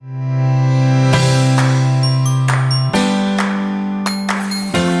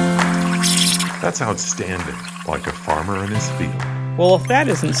That's outstanding, like a farmer in his field. Well, if that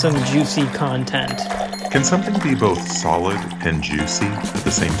isn't some juicy content. Can something be both solid and juicy at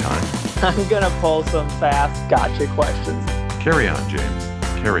the same time? I'm gonna pull some fast gotcha questions. Carry on, James.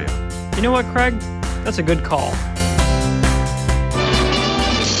 Carry on. You know what, Craig? That's a good call.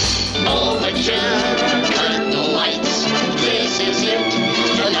 Overture, cut the lights. This is it,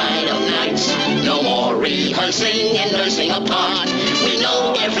 the night of nights. No more rehearsing and nursing a part. We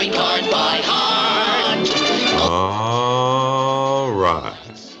know every card by heart. All right.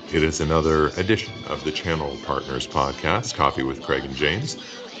 It is another edition of the Channel Partners Podcast, Coffee with Craig and James.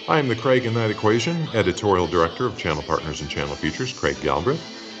 I am the Craig in that equation, editorial director of Channel Partners and Channel Futures, Craig Galbraith.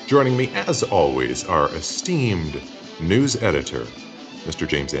 Joining me, as always, our esteemed news editor, Mr.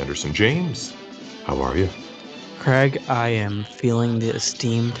 James Anderson. James, how are you? Craig, I am feeling the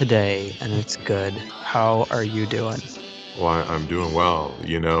esteem today, and it's good. How are you doing? Well, I'm doing well.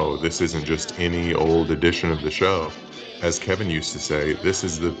 You know, this isn't just any old edition of the show. As Kevin used to say, this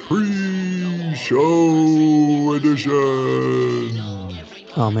is the pre-show edition.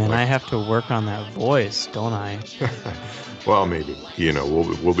 Oh man, I have to work on that voice, don't I? Well, maybe. You know,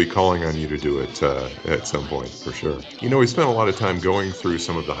 we'll be calling on you to do it at some point, for sure. You know, we spent a lot of time going through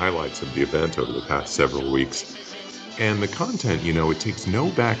some of the highlights of the event over the past several weeks. And the content, you know, it takes no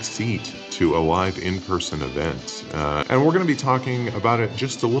back seat to a live in-person event. And we're going to be talking about it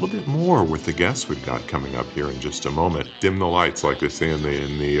just a little bit more with the guests we've got coming up here in just a moment. Dim the lights, like they say in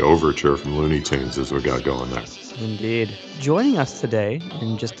the overture from Looney Tunes, as we got going there. Indeed. Joining us today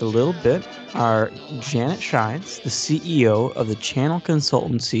in just a little bit are Janet Shines, the CEO of the channel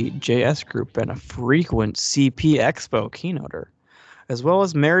consultancy JS Group and a frequent CP Expo keynoter, as well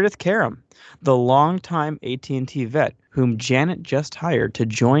as Meredith Karam, the longtime AT&T vet whom Janet just hired to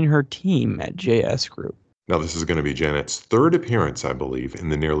join her team at JS Group. Now, this is going to be Janet's third appearance, I believe, in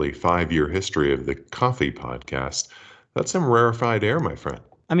the nearly 5-year history of the Coffee Podcast. That's some rarefied air, my friend.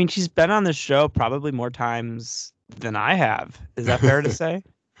 I mean, she's been on the show probably more times than I have. Is that fair to say?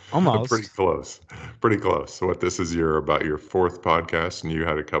 Almost. Pretty close. Pretty close. What, this is about your fourth podcast, and you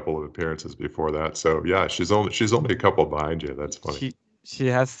had a couple of appearances before that. So yeah, she's only a couple behind you. That's funny. She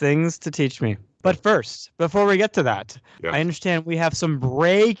has things to teach me. But first, before we get to that, Yeah. I understand we have some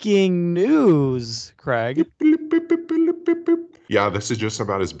breaking news, Craig. Yeah, this is just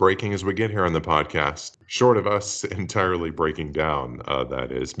about as breaking as we get here on the podcast. Short of us entirely breaking down,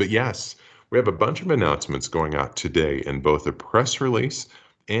 that is. But yes, we have a bunch of announcements going out today in both a press release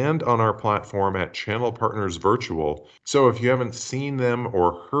and on our platform at Channel Partners Virtual. So if you haven't seen them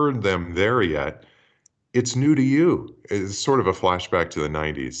or heard them there yet, it's new to you. It's sort of a flashback to the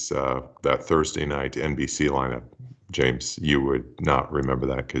 90s, that Thursday night NBC lineup. James, you would not remember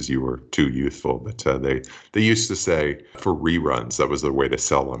that because you were too youthful, but they used to say for reruns, that was the way to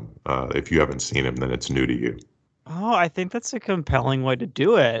sell them. If you haven't seen them, then it's new to you. Oh, I think that's a compelling way to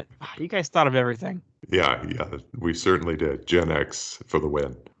do it. You guys thought of everything. Yeah, we certainly did. Gen X for the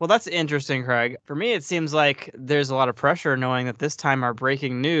win. Well, that's interesting, Craig. For me, it seems like there's a lot of pressure knowing that this time our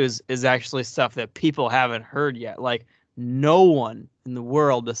breaking news is actually stuff that people haven't heard yet. Like, no one in the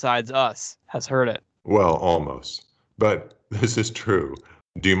world besides us has heard it. Well, almost. But this is true.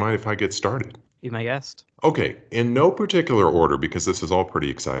 Do you mind if I get started? Be my guest. Okay, in no particular order, because this is all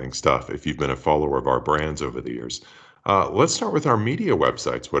pretty exciting stuff if you've been a follower of our brands over the years. Let's start with our media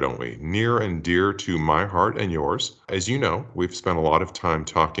websites, why don't we? Near and dear to my heart and yours. As you know, we've spent a lot of time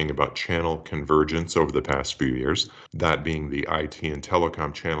talking about channel convergence over the past few years, that being the IT and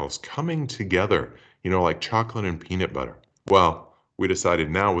telecom channels coming together, you know, like chocolate and peanut butter. Well, we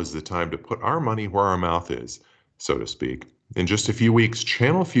decided now was the time to put our money where our mouth is, so to speak. In just a few weeks,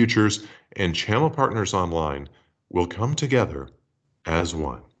 Channel Futures and Channel Partners Online will come together as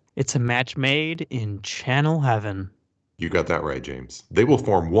one. It's a match made in channel heaven. You got that right, James. They will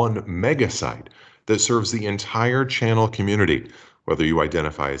form one mega site that serves the entire channel community, whether you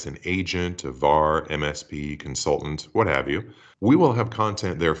identify as an agent, a VAR, MSP, consultant, what have you. We will have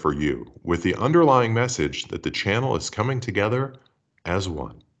content there for you with the underlying message that the channel is coming together as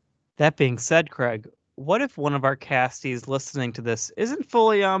one. That being said, Craig, what if one of our casties listening to this isn't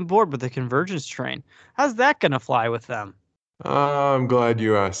fully on board with the convergence train? How's that going to fly with them? I'm glad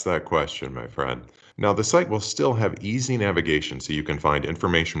you asked that question, my friend. Now, the site will still have easy navigation so you can find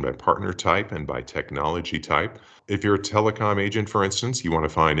information by partner type and by technology type. If you're a telecom agent, for instance, you want to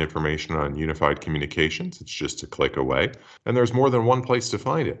find information on unified communications, it's just a click away. And there's more than one place to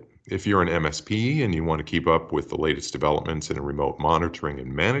find it. If you're an MSP and you want to keep up with the latest developments in remote monitoring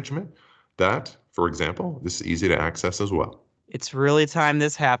and management, that, for example, this is easy to access as well. It's really time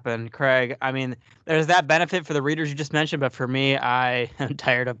this happened, Craig. I mean, there's that benefit for the readers you just mentioned, but for me, I am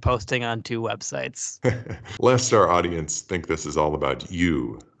tired of posting on 2 websites. Lest our audience think this is all about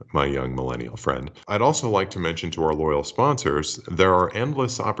you, my young millennial friend, I'd also like to mention to our loyal sponsors, there are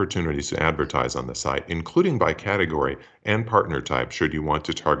endless opportunities to advertise on the site, including by category and partner type, should you want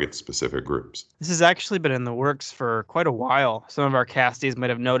to target specific groups. This has actually been in the works for quite a while. Some of our casties might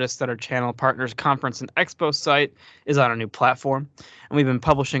have noticed that our channel partners conference and expo site is on a new platform, and we've been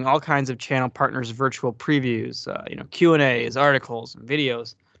publishing all kinds of channel partners virtual previews, Q&As, articles, and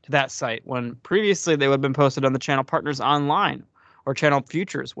videos to that site, when previously they would have been posted on the channel partners online or channel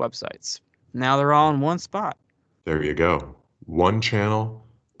futures websites. Now they're all in one spot. There you go. One channel,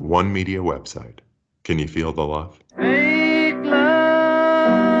 one media website. Can you feel the love? Make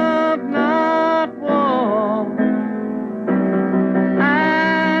love, not war.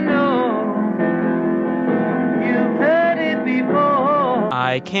 I know you've heard it before.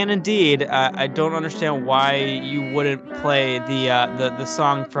 I can indeed. I don't understand why you wouldn't play the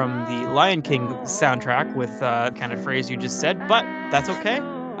song from the Lion King soundtrack with the kind of phrase you just said, but that's okay.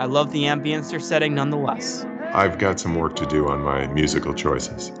 I love the ambience they're setting nonetheless. I've got some work to do on my musical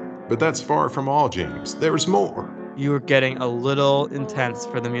choices. But that's far from all, James. There's more. You were getting a little intense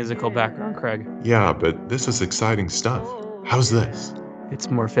for the musical background, Craig. Yeah, but this is exciting stuff. How's this? It's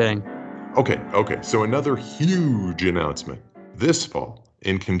more fitting. Okay. So another huge announcement. This fall,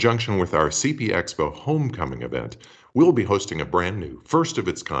 in conjunction with our CP Expo Homecoming event, we'll be hosting a brand new, first of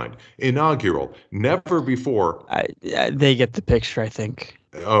its kind, inaugural, never before... They get the picture, I think.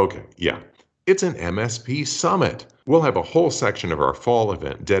 Okay, yeah. It's an MSP Summit. We'll have a whole section of our fall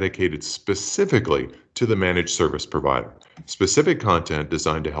event dedicated specifically to the managed service provider. Specific content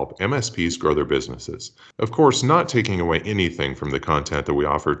designed to help MSPs grow their businesses. Of course, not taking away anything from the content that we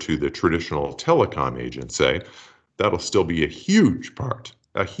offer to the traditional telecom agents, say. That'll still be a huge part.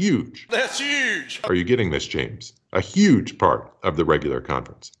 That's huge. Are you getting this, James? A huge part of the regular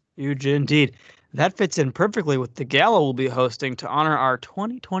conference. Huge indeed. That fits in perfectly with the gala we'll be hosting to honor our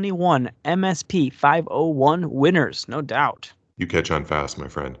 2021 MSP 501 winners, no doubt. You catch on fast, my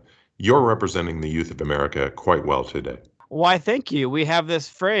friend. You're representing the youth of America quite well today. Why, thank you. We have this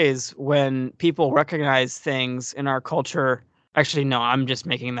phrase when people recognize things in our culture. Actually, no, I'm just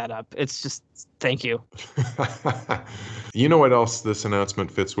making that up. It's just thank you. You know what else this announcement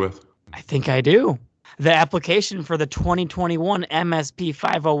fits with? I think I do. The application for the 2021 MSP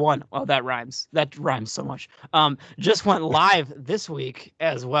 501. Oh, that rhymes. That rhymes so much. Just went live this week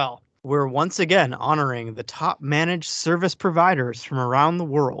as well. We're once again honoring the top managed service providers from around the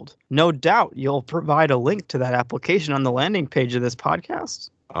world. No doubt you'll provide a link to that application on the landing page of this podcast.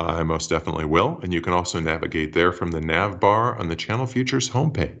 I most definitely will. And you can also navigate there from the nav bar on the Channel Futures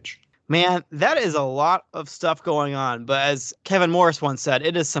homepage. Man, that is a lot of stuff going on. But as Kevin Morris once said,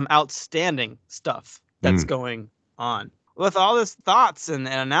 it is some outstanding stuff that's going on. With all this thoughts and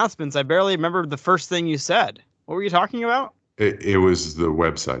announcements, I barely remember the first thing you said. What were you talking about? It was the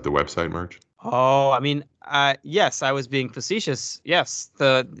website merge. Oh, I mean, yes, I was being facetious. Yes,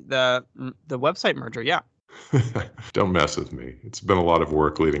 the website merger, yeah. Don't mess with me. It's been a lot of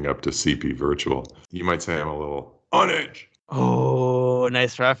work leading up to CP Virtual. You might say I'm a little on edge. Oh,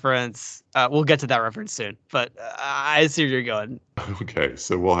 nice reference. We'll get to that reference soon, but I see where you're going. Okay,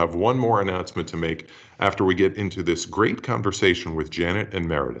 so we'll have one more announcement to make after we get into this great conversation with Janet and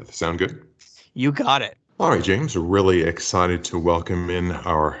Meredith. Sound good? You got it. All right, James, we're really excited to welcome in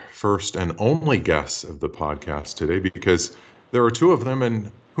our first and only guests of the podcast today because there are 2 of them,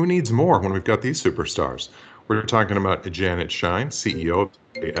 and who needs more when we've got these superstars? We're talking about Janet Shines, CEO of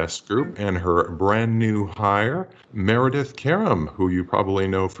JS Group, and her brand new hire, Meredith Karam, who you probably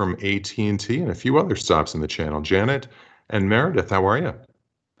know from AT&T and a few other stops in the channel. Janet and Meredith, how are you?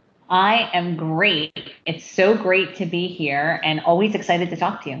 I am great. It's so great to be here and always excited to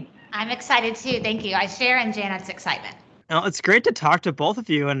talk to you. I'm excited too. Thank you. I share in Janet's excitement. Well, it's great to talk to both of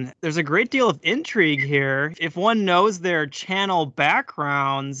you, and there's a great deal of intrigue here. If one knows their channel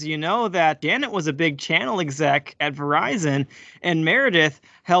backgrounds, you know that Janet was a big channel exec at Verizon, and Meredith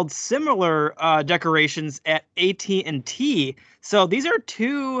held similar decorations at AT&T. So these are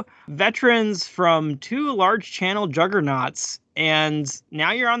 2 veterans from 2 large channel juggernauts, and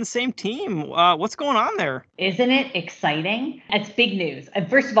now you're on the same team. What's going on there? Isn't it exciting? It's big news. And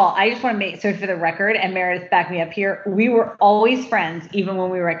first of all, I just want to make so for the record, and Meredith back me up here, we were always friends, even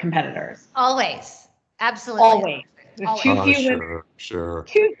when we were at competitors. Always. Absolutely. Always. There's Always. too few women. Sure.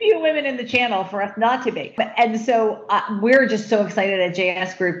 Too few women in the channel for us not to be. And so we're just so excited at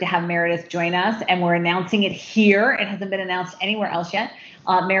JS Group to have Meredith join us, and we're announcing it here. It hasn't been announced anywhere else yet.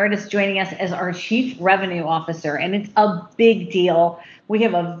 Meredith's joining us as our Chief Revenue Officer, and it's a big deal. We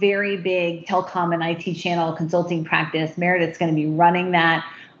have a very big telecom and IT channel consulting practice. Meredith's going to be running that.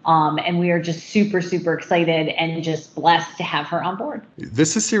 And we are just super, super excited and just blessed to have her on board.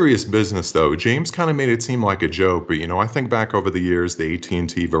 This is serious business, though. James kind of made it seem like a joke, but I think back over the years, the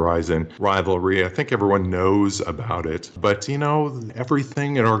AT&T Verizon rivalry, I think everyone knows about it. But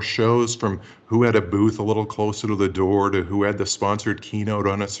everything at our shows, from who had a booth a little closer to the door to who had the sponsored keynote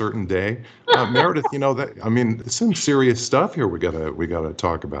on a certain day, Meredith, it's some serious stuff here. We gotta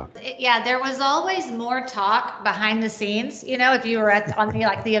talk about. Yeah, there was always more talk behind the scenes, if you were on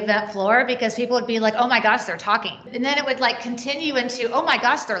the event floor, because people would be like, oh my gosh, they're talking. And then it would continue into, oh my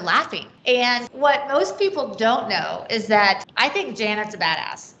gosh, they're laughing. And what most people don't know is that I think Janet's a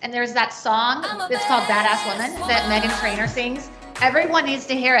badass. And there's that song that's called Badass Woman that Meghan Trainor sings. Everyone needs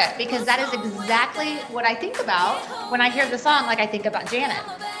to hear it, because that is exactly what I think about when I hear the song. I think about Janet.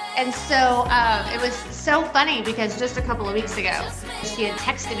 And so it was so funny, because just a couple of weeks ago, she had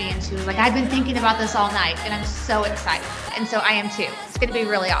texted me and she was like, I've been thinking about this all night and I'm so excited. And so I am too. It's going to be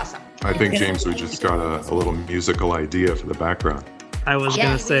really awesome. I think, James, we just got a little musical idea for the background. I was going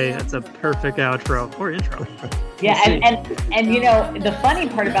to say that's a perfect outro or intro. Yeah, and the funny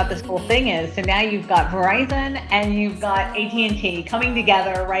part about this whole thing is, so now you've got Verizon and you've got AT&T coming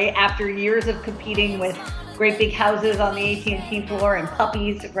together, right, after years of competing with great big houses on the AT&T floor and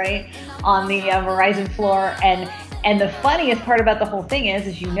puppies, right, on the Verizon floor. And the funniest part about the whole thing is,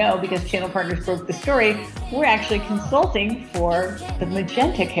 as you know, because Channel Partners broke the story, we're actually consulting for the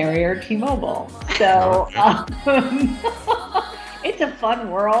Magenta carrier T-Mobile. So it's a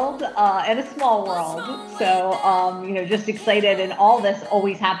fun world and a small world. So, just excited. And all this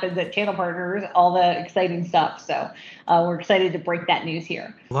always happens at Channel Partners, all the exciting stuff. So we're excited to break that news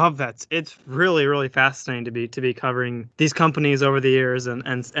here. Love that. It's really, really fascinating to be covering these companies over the years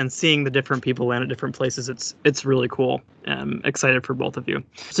and seeing the different people land at different places. It's really cool. I'm excited for both of you.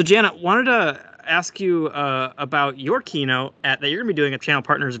 So Janet, wanted to ask you about your keynote that you're going to be doing at Channel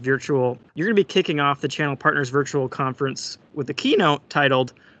Partners Virtual. You're going to be kicking off the Channel Partners Virtual Conference with a keynote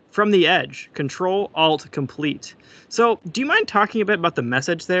titled From the Edge, Control, Alt, Complete. So do you mind talking a bit about the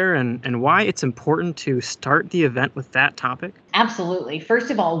message there and why it's important to start the event with that topic? Absolutely.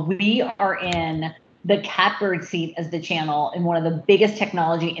 First of all, we are in the catbird seat as the channel in one of the biggest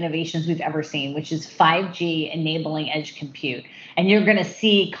technology innovations we've ever seen, which is 5G enabling edge compute. And you're going to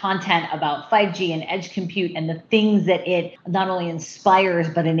see content about 5G and edge compute and the things that it not only inspires,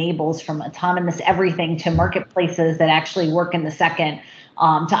 but enables, from autonomous everything to marketplaces that actually work in the second,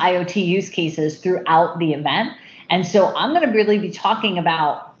 to IoT use cases throughout the event. And so I'm going to really be talking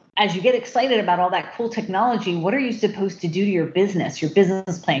about, as you get excited about all that cool technology, what are you supposed to do to your business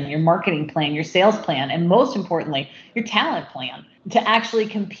plan, your marketing plan, your sales plan, and most importantly, your talent plan to actually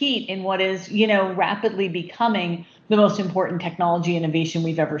compete in what is, rapidly becoming the most important technology innovation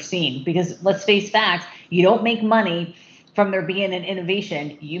we've ever seen. Because let's face facts, you don't make money from there being an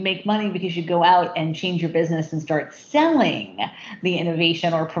innovation. You make money because you go out and change your business and start selling the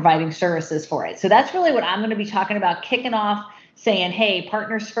innovation or providing services for it. So that's really what I'm going to be talking about, kicking off, saying, hey,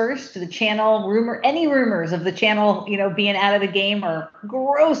 partners first, the channel, any rumors of the channel, being out of the game are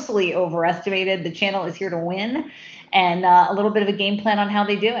grossly overestimated. The channel is here to win, and a little bit of a game plan on how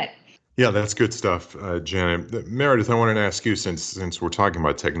they do it. Yeah, that's good stuff, Janet. Meredith, I wanted to ask you, since we're talking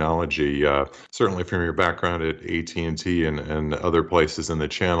about technology, certainly from your background at AT&T and other places in the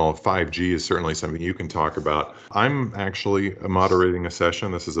channel, 5G is certainly something you can talk about. I'm actually moderating a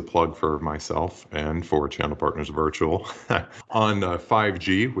session. This is a plug for myself and for Channel Partners Virtual on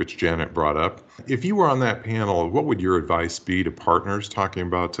 5G, which Janet brought up. If you were on that panel, what would your advice be to partners talking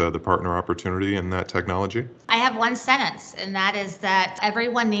about the partner opportunity in that technology? I have one sentence, and that is that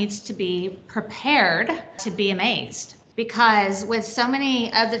everyone needs to be prepared to be amazed. Because with so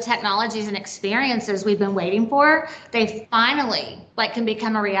many of the technologies and experiences we've been waiting for, they finally can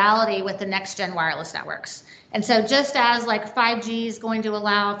become a reality with the next gen wireless networks. And so just as 5G is going to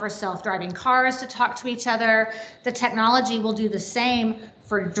allow for self-driving cars to talk to each other, the technology will do the same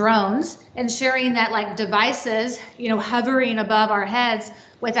for drones, ensuring that devices, hovering above our heads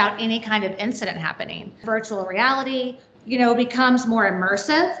without any kind of incident happening. Virtual reality, becomes more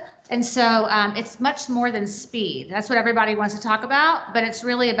immersive. And so it's much more than speed. That's what everybody wants to talk about, but it's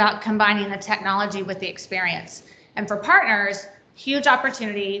really about combining the technology with the experience. And for partners, huge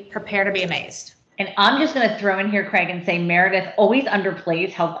opportunity, prepare to be amazed. And I'm just going to throw in here, Craig, and say Meredith always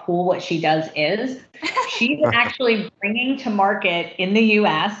underplays how cool what she does is. She's actually bringing to market in the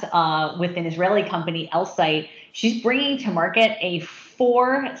U.S. With an Israeli company, Elsight. She's bringing to market a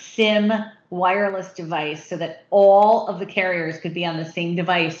 4-SIM wireless device so that all of the carriers could be on the same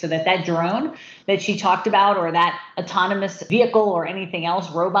device, so that that drone that she talked about, or that autonomous vehicle or anything else,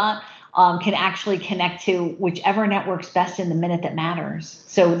 robot, can actually connect to whichever network's best in the minute that matters.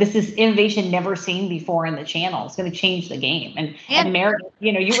 So this is innovation never seen before in the channel. It's going to change the game. And Meredith,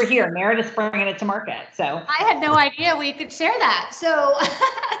 you were here. Meredith's bringing it to market. So I had no idea we could share that. So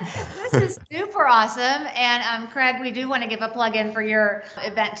this is super awesome. And Craig, we do want to give a plug in for your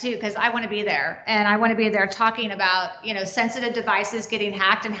event too, because I want to be there, and I want to be there talking about sensitive devices getting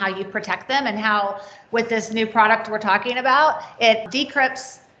hacked and how you protect them, and how with this new product we're talking about, it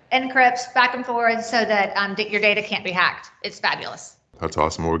decrypts, encrypts back and forth so that your data can't be hacked. It's fabulous. That's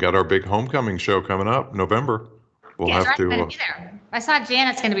awesome. Well, we got our big homecoming show coming up November. We'll have to. Be there. I saw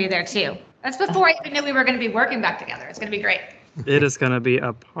Janet's going to be there too. That's before I even knew we were going to be working back together. It's going to be great. It is going to be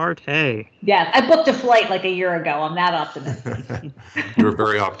a party. Yeah, I booked a flight like a year ago. I'm that optimistic. You're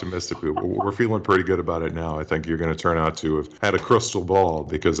very optimistic. We're feeling pretty good about it now. I think you're going to turn out to have had a crystal ball,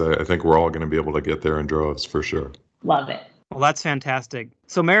 because I think we're all going to be able to get there in droves for sure. Love it. Well, that's fantastic.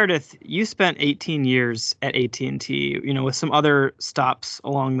 So Meredith, you spent 18 years at AT&T, with some other stops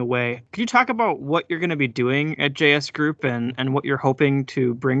along the way. Could you talk about what you're going to be doing at JS Group and what you're hoping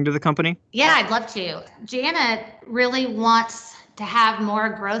to bring to the company? Yeah, I'd love to. Janet really wants to have more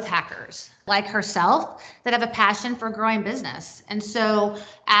growth hackers like herself that have a passion for growing business. And so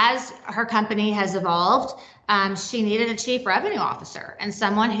as her company has evolved, she needed a chief revenue officer and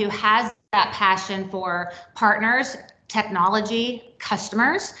someone who has that passion for partners, technology,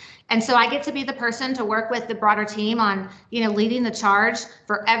 customers. And so I get to be the person to work with the broader team on, leading the charge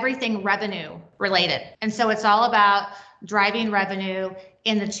for everything revenue related. And so it's all about driving revenue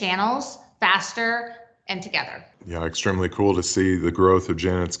in the channels faster and together. Yeah, extremely cool to see the growth of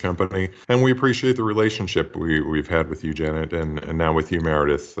Janet's company. And we appreciate the relationship we've had with you, Janet, and now with you,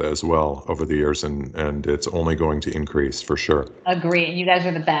 Meredith, as well over the years. And it's only going to increase for sure. Agree. And you guys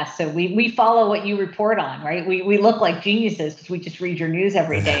are the best. So we follow what you report on, right? We look like geniuses because we just read your news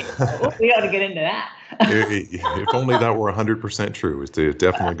every day. So we ought to get into that. If only that were 100% true. It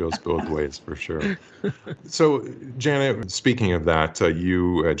definitely goes both ways for sure. So, Janet, speaking of that,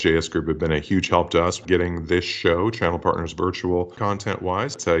 you at JS Group have been a huge help to us getting this show, Channel Partners Virtual,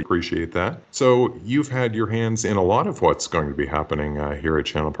 content-wise. I appreciate that. So you've had your hands in a lot of what's going to be happening here at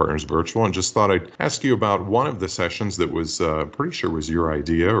Channel Partners Virtual, and just thought I'd ask you about one of the sessions that was pretty sure was your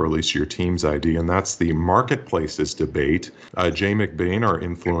idea, or at least your team's idea, and that's the marketplaces debate. Jay McBain, our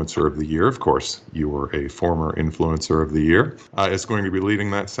Influencer of the Year, of course, you were a former Influencer of the Year, is going to be leading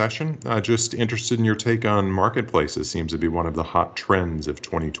that session. Just interested in your take on marketplaces. Seems to be one of the hot trends of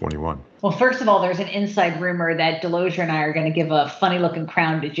 2021. Well, first of all, there's an inside rumor that Delozer and I are going to give a funny looking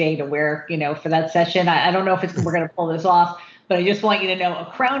crown to Jay to wear, for that session. I don't know if we're going to pull this off, but I just want you to know a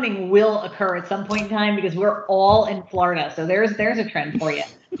crowning will occur at some point in time because we're all in Florida. So there's a trend for you.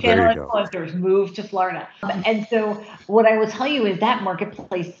 Channel influencers move to Florida. And so what I will tell you is that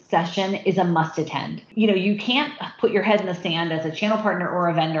marketplace session is a must attend. You can't put your head in the sand as a channel partner or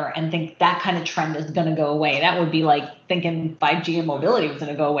a vendor and think that kind of trend is going to go away. That would be like thinking 5G and mobility was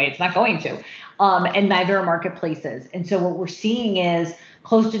going to go away. It's not going to. And neither are marketplaces. And so what we're seeing is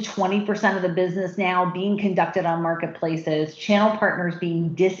close to 20% of the business now being conducted on marketplaces, channel partners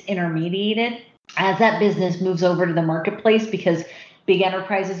being disintermediated as that business moves over to the marketplace, because big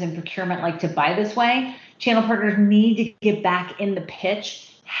enterprises and procurement like to buy this way. Channel partners need to get back in the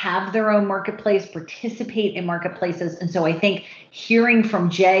pitch, have their own marketplace, participate in marketplaces. And so I think hearing from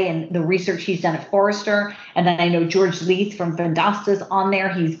Jay and the research he's done at Forrester, and then I know George Leith from Vendasta's on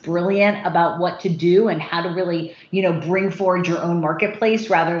there. He's brilliant about what to do and how to really, bring forward your own marketplace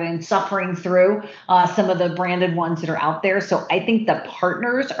rather than suffering through some of the branded ones that are out there. So I think the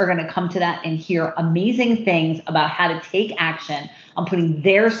partners are going to come to that and hear amazing things about how to take action on putting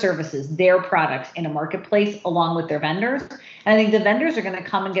their services, their products in a marketplace along with their vendors. And I think the vendors are going to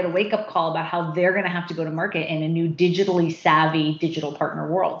come and get a wake-up call about how they're going to have to go to market in a new digitally savvy digital partner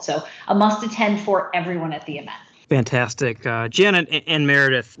world. So a must attend for everyone at the event. Fantastic. Janet and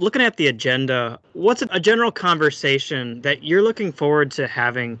Meredith, looking at the agenda, what's a general conversation that you're looking forward to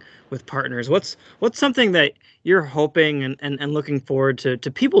having with partners? What's something that you're hoping and looking forward to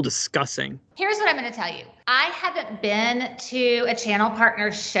people discussing? Here's what I'm going to tell you. I haven't been to a channel partner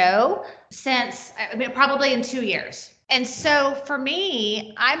show since probably in 2 years. And so for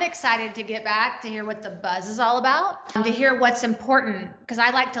me, I'm excited to get back to hear what the buzz is all about, to hear what's important, because I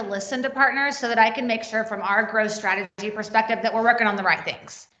like to listen to partners so that I can make sure from our growth strategy perspective that we're working on the right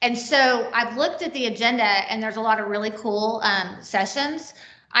things. And so I've looked at the agenda and there's a lot of really cool sessions.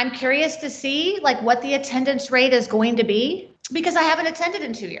 I'm curious to see like what the attendance rate is going to be, because I haven't attended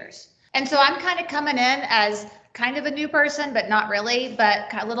in 2 years. And so I'm kind of coming in as kind of a new person, but not really, but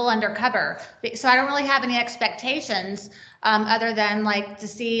a little undercover. So I don't really have any expectations other than like to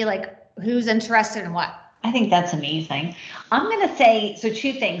see like who's interested in what. I think that's amazing. I'm going to say, so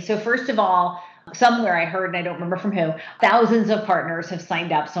 2 things. So first of all, somewhere I heard, and I don't remember from who, thousands of partners have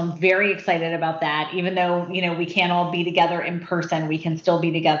signed up. So I'm very excited about that. Even though, we can't all be together in person, we can still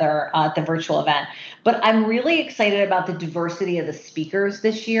be together at the virtual event. But I'm really excited about the diversity of the speakers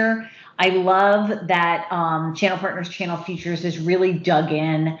this year. I love that Channel Partners Channel Features has really dug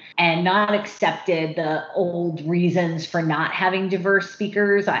in and not accepted the old reasons for not having diverse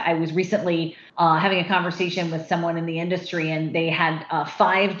speakers. I was recently having a conversation with someone in the industry, and they had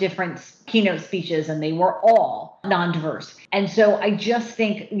 5 different keynote speeches, and they were all non-diverse. And so I just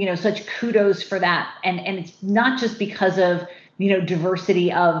think, such kudos for that. And it's not just because of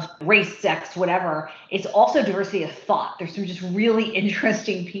diversity of race, sex, whatever. It's also diversity of thought. There's some just really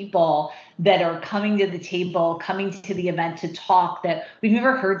interesting people that are coming to the table, coming to the event to talk that we've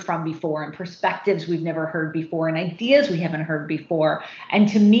never heard from before, and perspectives we've never heard before, and ideas we haven't heard before. And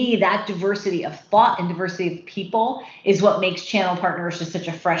to me, that diversity of thought and diversity of people is what makes Channel Partners just such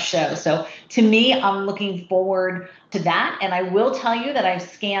a fresh show. So to me, I'm looking forward to that. And I will tell you that I've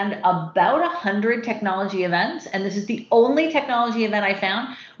scanned about 100 technology events, and this is the only technology event I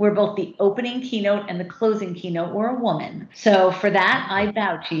found where both the opening keynote and the closing keynote were a woman. So for that, I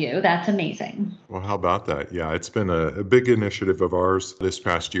bow to you. That's amazing. Well, how about that? Yeah, it's been a big initiative of ours this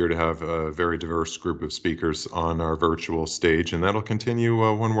past year to have a very diverse group of speakers on our virtual stage, and that'll continue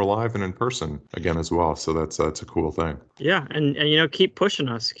when we're live and in person again as well. So that's a cool thing. Yeah, and keep pushing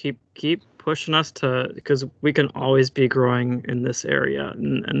us, keep pushing us because we can always be growing in this area,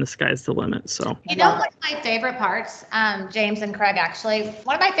 and the sky's the limit. So one of my favorite parts, James and Craig, actually,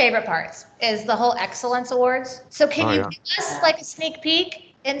 one of my favorite parts is the whole Excellence Awards. So can you give us like a sneak peek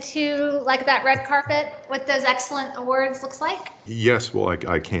into like that red carpet, what those excellent awards looks like? Yes, well,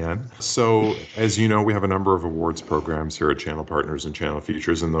 I can. So as you know, we have a number of awards programs here at Channel Partners and Channel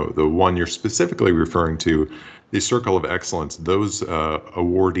Features, and the one you're specifically referring to, the Circle of Excellence, those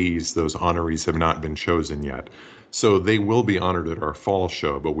awardees, those honorees have not been chosen yet. So they will be honored at our fall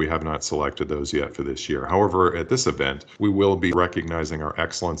show, but we have not selected those yet for this year. However, at this event, we will be recognizing our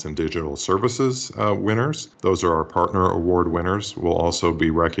Excellence in Digital Services winners. Those are our Partner Award winners. We'll also be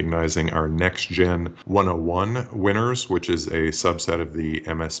recognizing our Next Gen 101 winners, which is a subset of the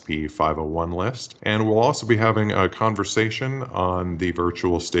MSP 501 list. And we'll also be having a conversation on the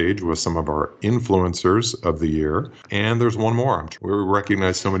virtual stage with some of our influencers of the year. And there's one more. We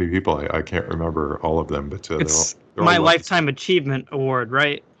recognize so many people, I can't remember all of them, but they're my Lifetime Achievement Award,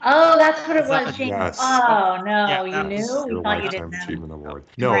 right? Oh, that's what it was, James. Yes. Oh, no, Yeah, you knew? We thought you didn't know. Achievement Award.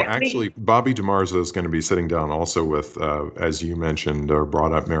 No, Right. actually, Bobby DeMarza is going to be sitting down also with, as you mentioned or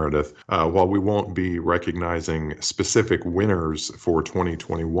brought up, Meredith, while we won't be recognizing specific winners for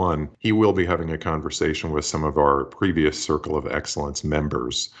 2021, he will be having a conversation with some of our previous Circle of Excellence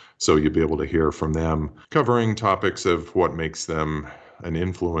members. So you'll be able to hear from them, covering topics of what makes them an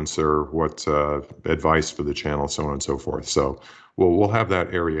influencer, what advice for the channel, so on and so forth. So we'll have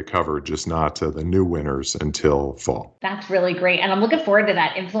that area covered, just not the new winners until fall. That's really great. And I'm looking forward to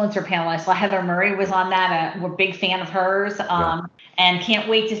that influencer panel. I saw Heather Murray was on that. We're a big fan of hers. And can't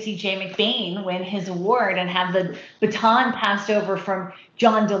wait to see Jay McBain win his award and have the baton passed over from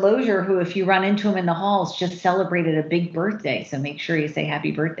John Delosier, who, if you run into him in the halls, just celebrated a big birthday. So make sure you say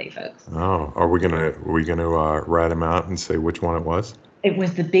happy birthday, folks. Oh, are we gonna rat him out and say which one it was? It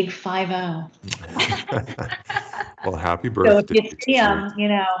was the big 5-0. Well, happy birthday. So if you see him,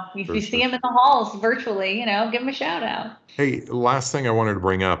 if you see him in the halls virtually, give him a shout out. Hey, last thing I wanted to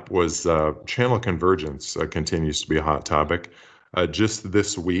bring up was channel convergence continues to be a hot topic. Just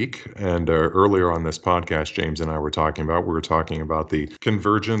this week and earlier on this podcast, James and I were talking about the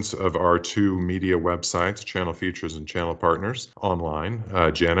convergence of our 2 media websites, Channel Features and Channel Partners, online.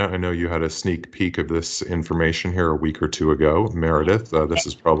 Jenna, I know you had a sneak peek of this information here a week or 2 ago. Meredith, this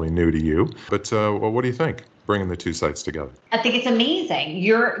is probably new to you, but what do you think? Bringing the 2 sites together. I think it's amazing.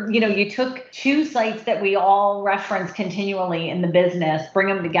 You took 2 sites that we all reference continually in the business, bring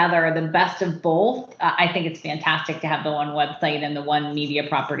them together, the best of both. I think it's fantastic to have the one website and the one media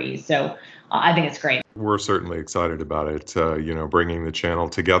property. So I think it's great. We're certainly excited about it, bringing the channel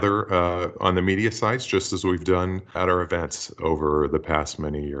together on the media sites, just as we've done at our events over the past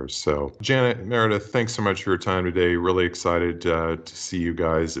many years. So, Janet, Meredith, thanks so much for your time today. Really excited to see you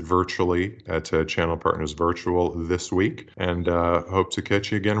guys virtually at Channel Partners Virtual this week, and hope to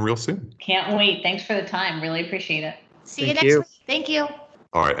catch you again real soon. Can't wait. Thanks for the time. Really appreciate it. See you next week. Thank you.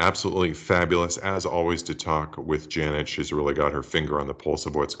 All right, absolutely fabulous, as always, to talk with Janet. She's really got her finger on the pulse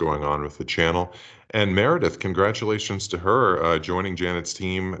of what's going on with the channel. And Meredith, congratulations to her joining Janet's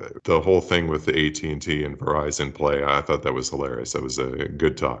team. The whole thing with the AT&T and Verizon play, I thought that was hilarious. That was a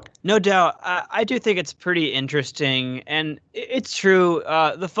good talk. No doubt. I do think it's pretty interesting. And it's true.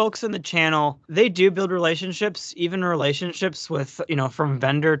 The folks in the channel, they do build relationships, even relationships with, from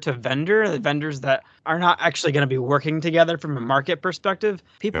vendor to vendor, the vendors that are not actually going to be working together from a market perspective.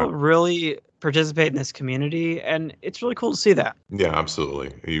 People really participate in this community, and it's really cool to see that. Yeah,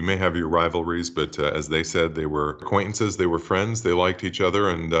 absolutely. You may have your rivalries, but as they said, they were acquaintances, they were friends, they liked each other,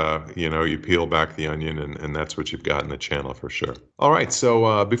 and you peel back the onion, and that's what you've got in the channel for sure. All right,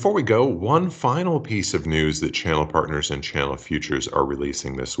 so before we go, one final piece of news that Channel Partners and Channel Futures are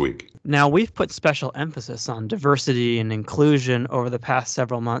releasing this week. Now, we've put special emphasis on diversity and inclusion over the past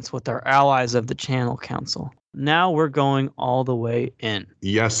several months with our allies of the Channel Council. Now we're going all the way in.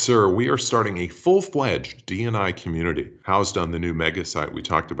 Yes, sir. We are starting a full-fledged D&I community housed on the new mega site we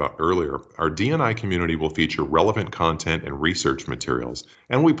talked about earlier. Our D&I community will feature relevant content and research materials,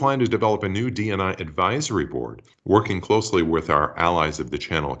 and we plan to develop a new D&I advisory board, working closely with our allies of the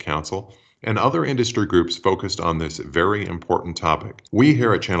Channel Council and other industry groups focused on this very important topic. We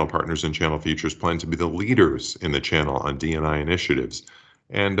here at Channel Partners and Channel Futures plan to be the leaders in the channel on D&I initiatives.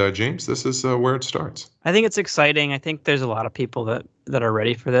 And James, this is where it starts. I think it's exciting. I think there's a lot of people that are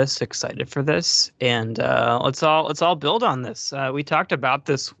ready for this, excited for this, and let's all build on this. We talked about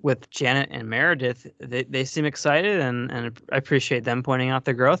this with Janet and Meredith. They seem excited, and I appreciate them pointing out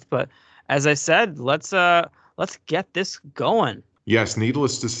the growth. But as I said, let's get this going. Yes,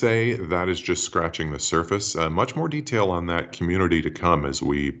 needless to say, that is just scratching the surface. Much more detail on that community to come as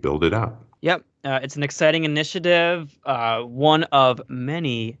we build it out. Yep. It's an exciting initiative, one of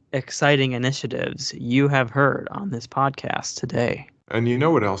many exciting initiatives you have heard on this podcast today. And you know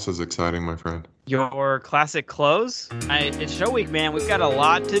what else is exciting, my friend? Your classic close? It's show week, man. We've got a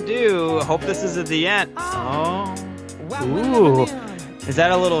lot to do. Hope this is at the end. Oh. Ooh. Is that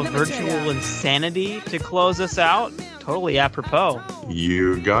a little virtual insanity to close us out? Totally apropos.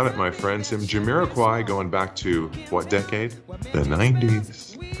 You got it, my friend. Some Jamiroquai going back to what decade? The 90s.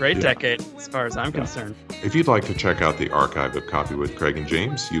 Great decade, as far as I'm concerned. If you'd like to check out the archive of Coffee with Craig and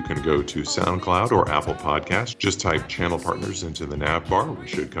James, you can go to SoundCloud or Apple Podcasts. Just type Channel Partners into the nav bar. We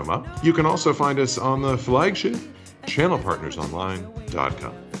should come up. You can also find us on the flagship,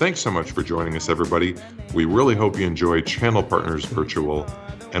 channelpartnersonline.com. Thanks so much for joining us, everybody. We really hope you enjoyed Channel Partners Virtual,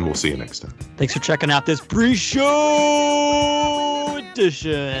 and we'll see you next time. Thanks for checking out this pre-show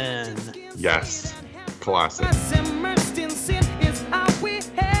edition. Yes, classic.